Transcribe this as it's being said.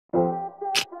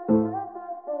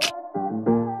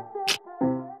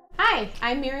Hi,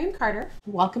 I'm Miriam Carter.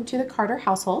 Welcome to the Carter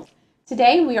household.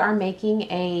 Today we are making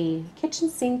a kitchen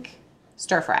sink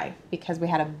stir fry because we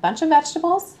had a bunch of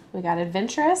vegetables. We got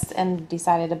adventurous and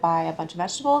decided to buy a bunch of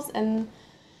vegetables and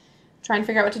try and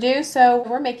figure out what to do. So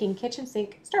we're making kitchen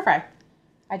sink stir fry.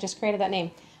 I just created that name.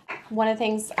 One of the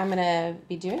things I'm gonna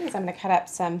be doing is I'm gonna cut up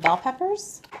some bell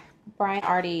peppers. Brian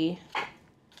already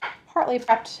partly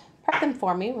prepped them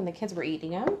for me when the kids were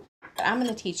eating them. But I'm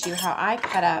gonna teach you how I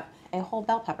cut up a whole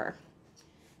bell pepper.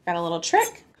 Got a little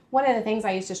trick. One of the things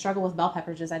I used to struggle with bell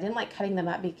peppers is I didn't like cutting them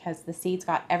up because the seeds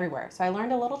got everywhere. So I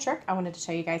learned a little trick I wanted to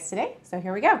show you guys today. So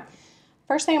here we go.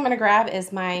 First thing I'm gonna grab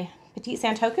is my petite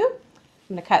santoku. I'm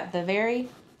gonna cut the very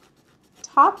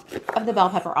top of the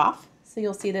bell pepper off. So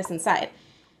you'll see this inside.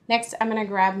 Next, I'm gonna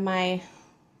grab my,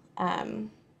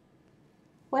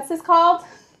 what's this called?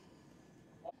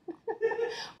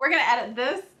 We're gonna edit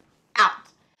this out.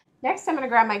 Next, I'm gonna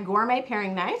grab my gourmet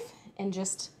paring knife and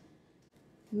just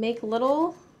make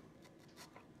little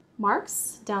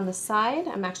marks down the side.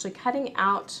 I'm actually cutting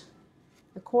out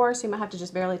the core, so you might have to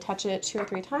just barely touch it 2 or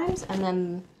 3 times. And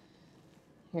then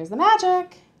here's the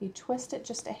magic. You twist it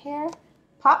just a hair,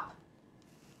 pop.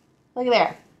 Look at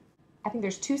there. I think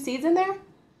there's 2 seeds in there.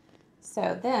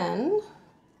 So then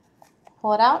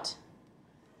pull it out,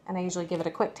 and I usually give it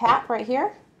a quick tap right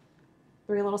here.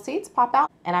 3 little seeds pop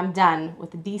out, and I'm done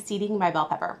with de-seeding my bell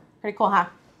pepper. Pretty cool, huh?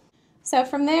 So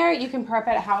from there, you can prep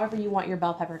it however you want your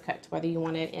bell pepper cooked, whether you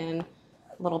want it in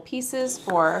little pieces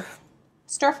for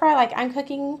stir fry like I'm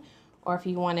cooking, or if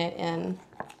you want it in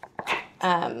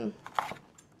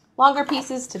longer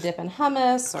pieces to dip in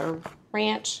hummus or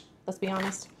ranch, let's be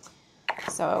honest.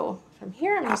 So from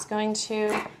here, I'm just going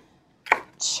to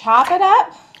chop it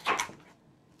up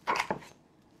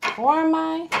for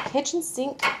my kitchen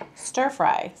sink stir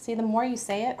fry. See, the more you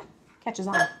say it, catches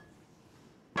on.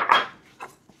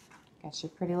 Got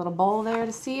your pretty little bowl there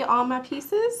to see all my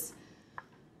pieces.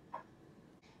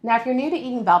 Now, if you're new to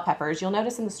eating bell peppers, you'll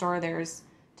notice in the store there's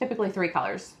typically 3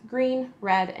 colors: green,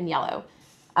 red, and yellow.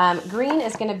 Green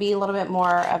is going to be a little bit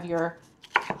more of your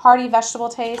hearty vegetable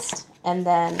taste, and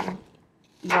then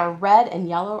your red and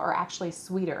yellow are actually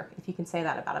sweeter, if you can say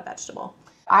that about a vegetable.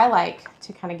 I like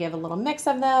to kind of give a little mix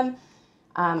of them.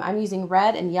 I'm using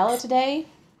red and yellow today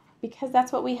because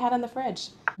that's what we had in the fridge.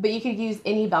 But you could use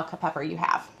any bell pepper you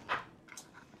have.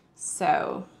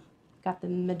 So, got the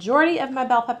majority of my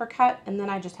bell pepper cut, and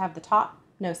then I just have the top,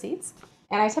 no seeds.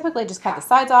 And I typically just cut the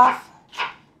sides off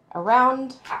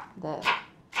around the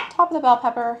top of the bell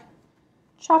pepper,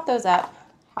 chop those up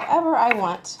however I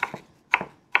want,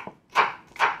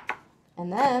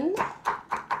 and then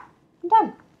I'm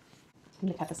done. I'm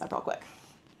gonna cut this up real quick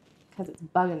because it's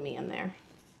bugging me in there.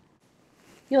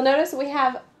 You'll notice we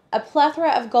have a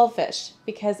plethora of goldfish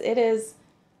because it is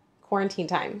quarantine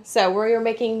time. So we're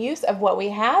making use of what we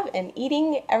have and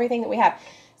eating everything that we have.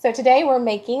 So today we're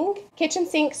making kitchen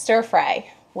sink stir fry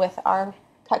with our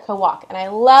Cutco wok. And I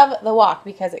love the wok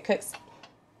because it cooks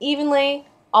evenly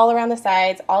all around the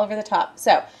sides, all over the top.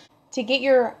 So to get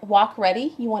your wok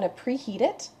ready, you want to preheat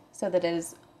it so that it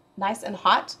is nice and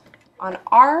hot. On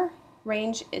our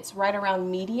range, it's right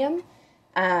around medium.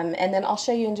 And then I'll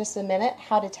show you in just a minute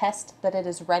how to test that it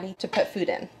is ready to put food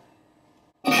in.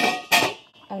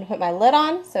 I'm going to put my lid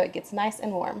on so it gets nice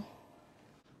and warm.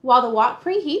 While the wok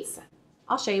preheats,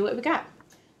 I'll show you what we got.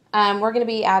 We're going to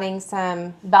be adding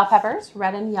some bell peppers,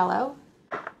 red and yellow,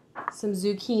 some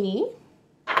zucchini,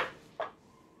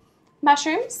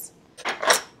 mushrooms,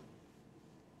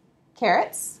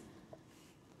 carrots,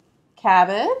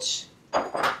 cabbage,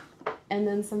 and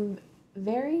then some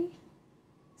very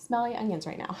smelly onions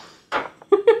right now.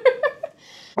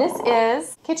 This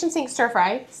is kitchen sink stir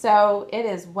fry, so it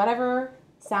is whatever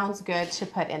sounds good to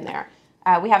put in there.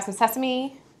 We have some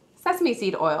sesame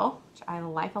seed oil, which I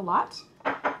like a lot.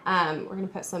 We're going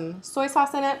to put some soy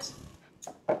sauce in it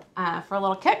for a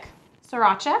little kick,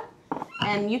 sriracha,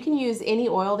 and you can use any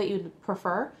oil that you'd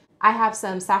prefer. I have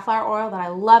some safflower oil that I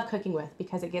love cooking with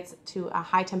because it gets to a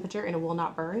high temperature and it will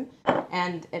not burn,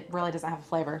 and it really doesn't have a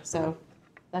flavor, so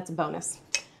that's a bonus.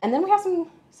 And then we have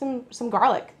some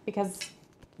garlic because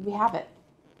we have it.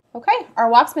 Okay, our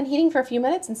wok's been heating for a few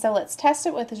minutes, and so let's test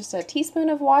it with just a teaspoon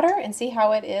of water and see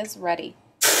how it is ready.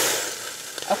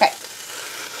 Okay.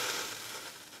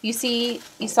 You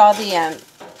saw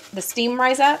the steam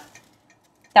rise up?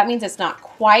 That means it's not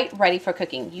quite ready for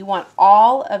cooking. You want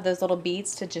all of those little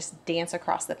beads to just dance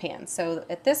across the pan. So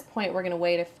at this point, we're gonna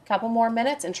wait a couple more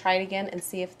minutes and try it again and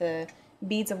see if the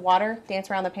beads of water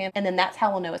dance around the pan, and then that's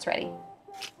how we'll know it's ready.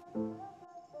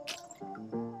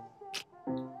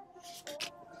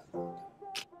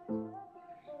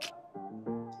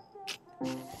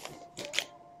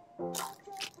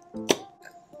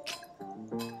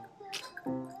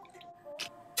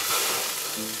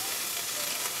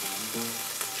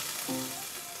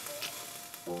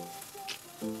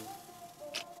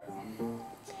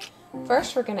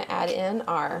 First, we're going to add in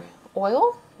our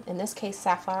oil, in this case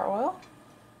safflower oil,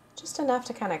 just enough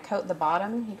to kind of coat the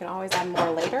bottom. You can always add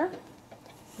more later.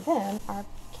 Then our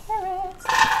carrots.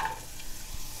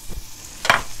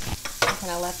 I'm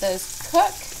going to let those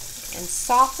cook and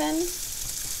soften.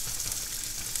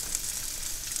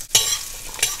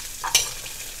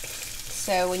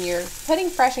 So when you're putting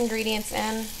fresh ingredients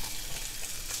in,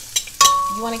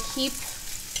 you want to keep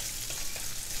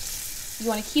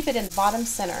it in the bottom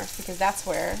center because that's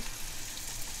where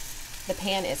the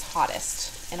pan is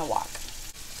hottest in a wok.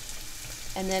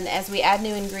 And then as we add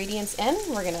new ingredients in,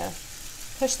 we're going to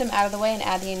push them out of the way and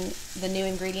add the new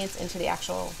ingredients into the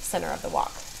actual center of the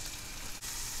wok.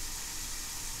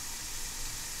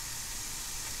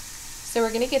 So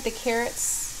we're going to get the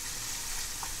carrots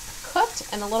cooked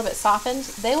and a little bit softened.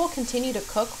 They will continue to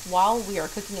cook while we are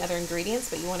cooking other ingredients,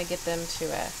 but you want to get them to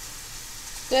a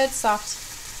good soft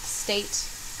state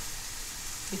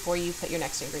before you put your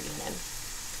next ingredient in.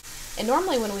 And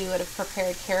normally when we would have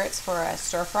prepared carrots for a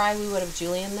stir fry, we would have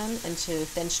julienned them into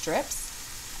thin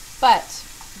strips. But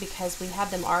because we had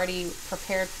them already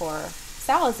prepared for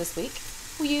salads this week,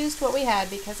 we used what we had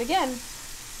because, again,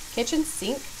 kitchen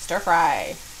sink stir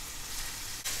fry.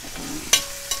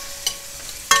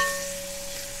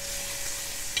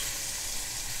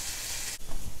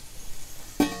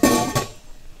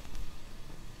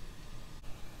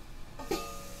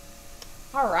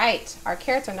 All right, our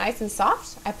carrots are nice and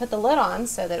soft. I put the lid on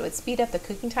so that it would speed up the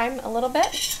cooking time a little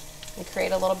bit and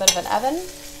create a little bit of an oven.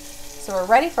 So we're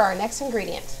ready for our next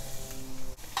ingredient.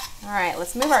 All right,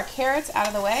 let's move our carrots out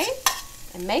of the way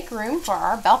and make room for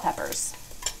our bell peppers.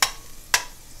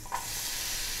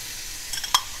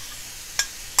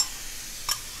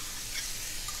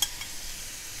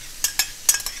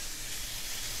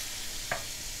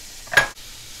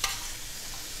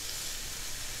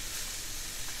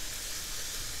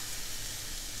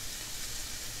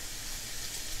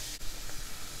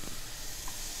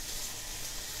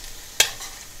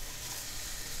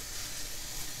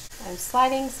 I'm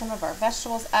sliding some of our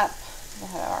vegetables up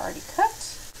that are already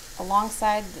cooked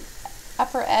alongside the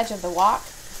upper edge of the wok,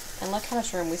 and look how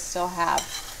much room we still have.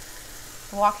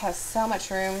 The wok has so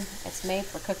much room. It's made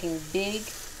for cooking big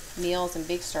meals and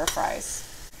big stir fries.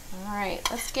 All right,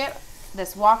 let's get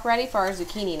this wok ready for our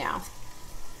zucchini now.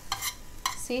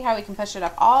 See how we can push it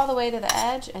up all the way to the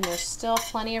edge and there's still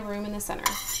plenty of room in the center.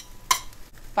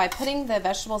 By putting the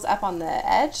vegetables up on the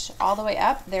edge, all the way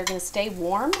up, they're going to stay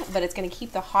warm, but it's going to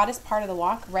keep the hottest part of the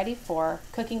wok ready for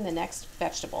cooking the next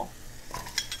vegetable.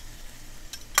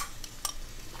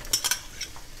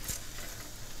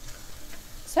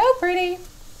 So pretty.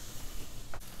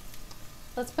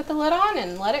 Let's put the lid on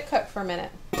and let it cook for a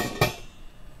minute. All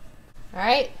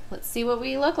right, let's see what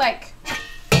we look like.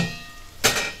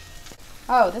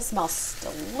 Oh, this smells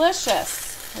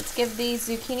delicious. Let's give these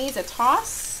zucchinis a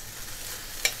toss.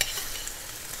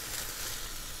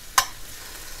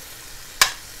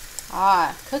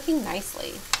 Ah, cooking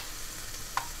nicely.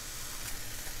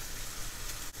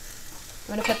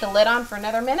 I'm going to put the lid on for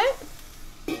another minute.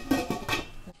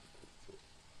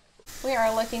 We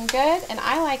are looking good, and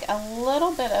I like a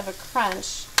little bit of a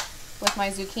crunch with my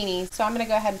zucchini, so I'm going to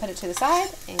go ahead and put it to the side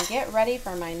and get ready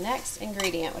for my next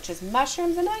ingredient, which is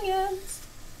mushrooms and onions.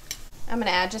 I'm going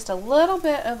to add just a little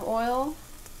bit of oil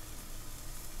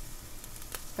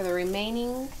for the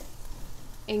remaining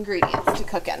ingredients to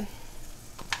cook in.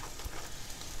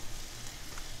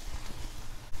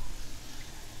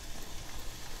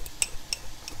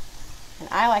 And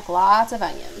I like lots of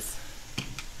onions.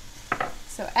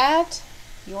 So add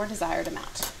your desired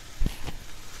amount.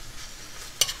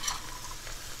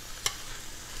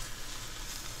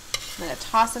 I'm going to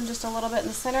toss them just a little bit in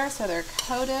the center so they're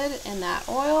coated in that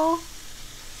oil.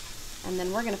 And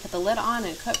then we're going to put the lid on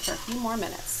and cook for a few more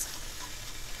minutes.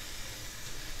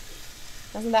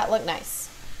 Doesn't that look nice?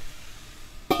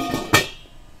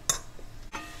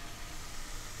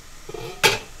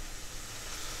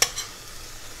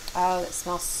 Oh, it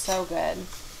smells so good.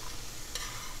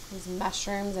 These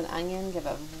mushrooms and onion give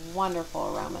a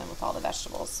wonderful aroma with all the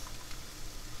vegetables.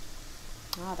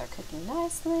 Oh, they're cooking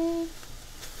nicely.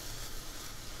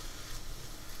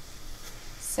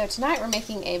 So tonight we're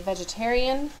making a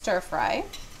vegetarian stir fry.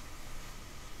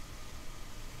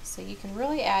 So you can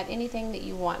really add anything that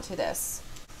you want to this.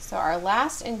 So our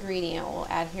last ingredient we'll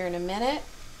add here in a minute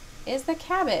is the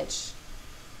cabbage.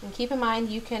 And keep in mind,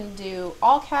 you can do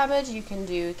all cabbage, you can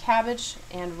do cabbage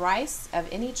and rice of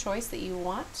any choice that you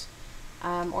want,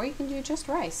 or you can do just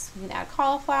rice. You can add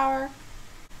cauliflower,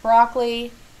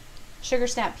 broccoli, sugar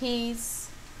snap peas,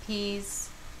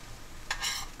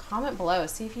 comment below.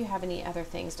 See if you have any other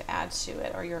things to add to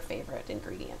it or your favorite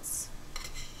ingredients.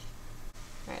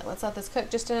 All right, let's let this cook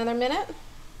just another minute.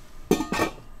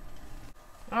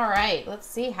 All right, let's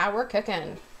see how we're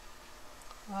cooking.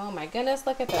 Oh my goodness,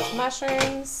 look at those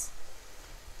mushrooms.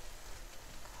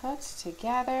 Cooked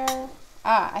together.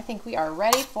 Ah, I think we are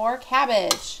ready for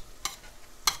cabbage.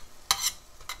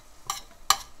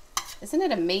 Isn't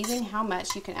it amazing how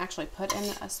much you can actually put in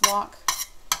a wok?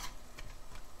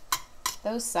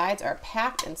 Those sides are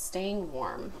packed and staying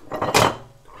warm. All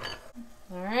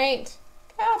right,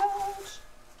 cabbage.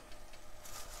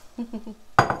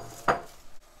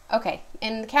 Okay,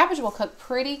 and the cabbage will cook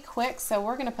pretty quick, so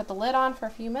we're gonna put the lid on for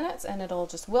a few minutes and it'll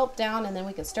just wilt down, and then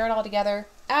we can stir it all together,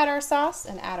 add our sauce,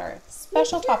 and add our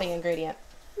special topping ingredient.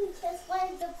 Just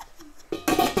want to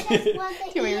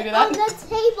Can we do that? on the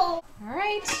table. All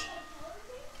right,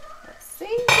 let's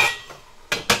see.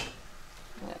 I'm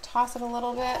gonna toss it a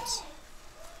little bit.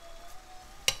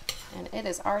 And it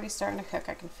is already starting to cook.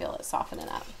 I can feel it softening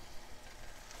up.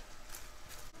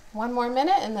 One more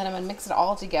minute and then I'm gonna mix it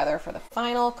all together for the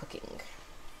final cooking.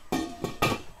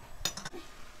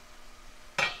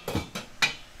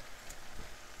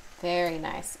 Very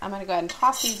nice. I'm gonna go ahead and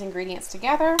toss these ingredients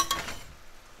together.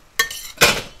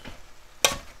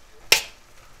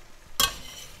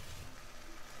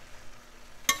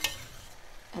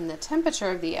 And the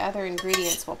temperature of the other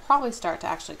ingredients will probably start to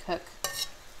actually cook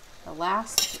the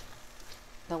last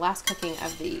cooking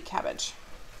of the cabbage.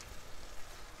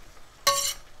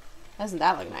 Doesn't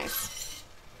that look nice?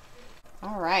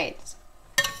 All right.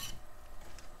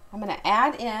 I'm gonna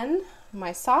add in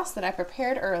my sauce that I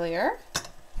prepared earlier.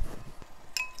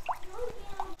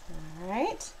 All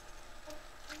right.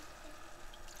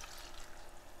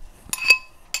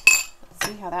 Let's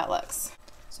see how that looks.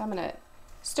 So I'm gonna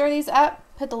stir these up,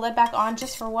 put the lid back on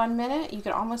just for 1 minute. You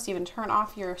could almost even turn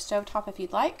off your stovetop if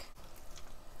you'd like.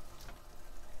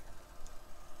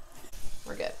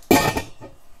 We're good.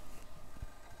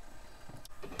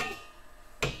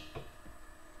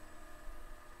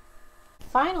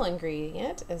 Final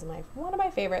ingredient is one of my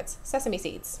favorites, sesame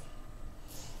seeds.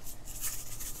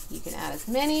 You can add as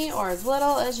many or as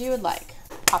little as you would like.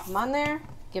 Pop them on there,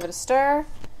 give it a stir.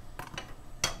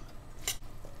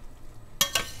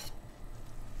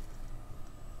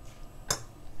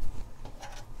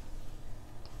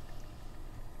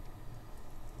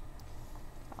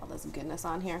 All this goodness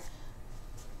on here.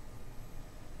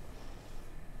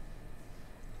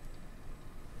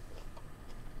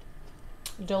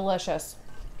 Delicious.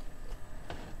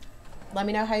 Let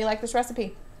me know how you like this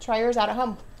recipe. Try yours out at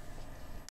home.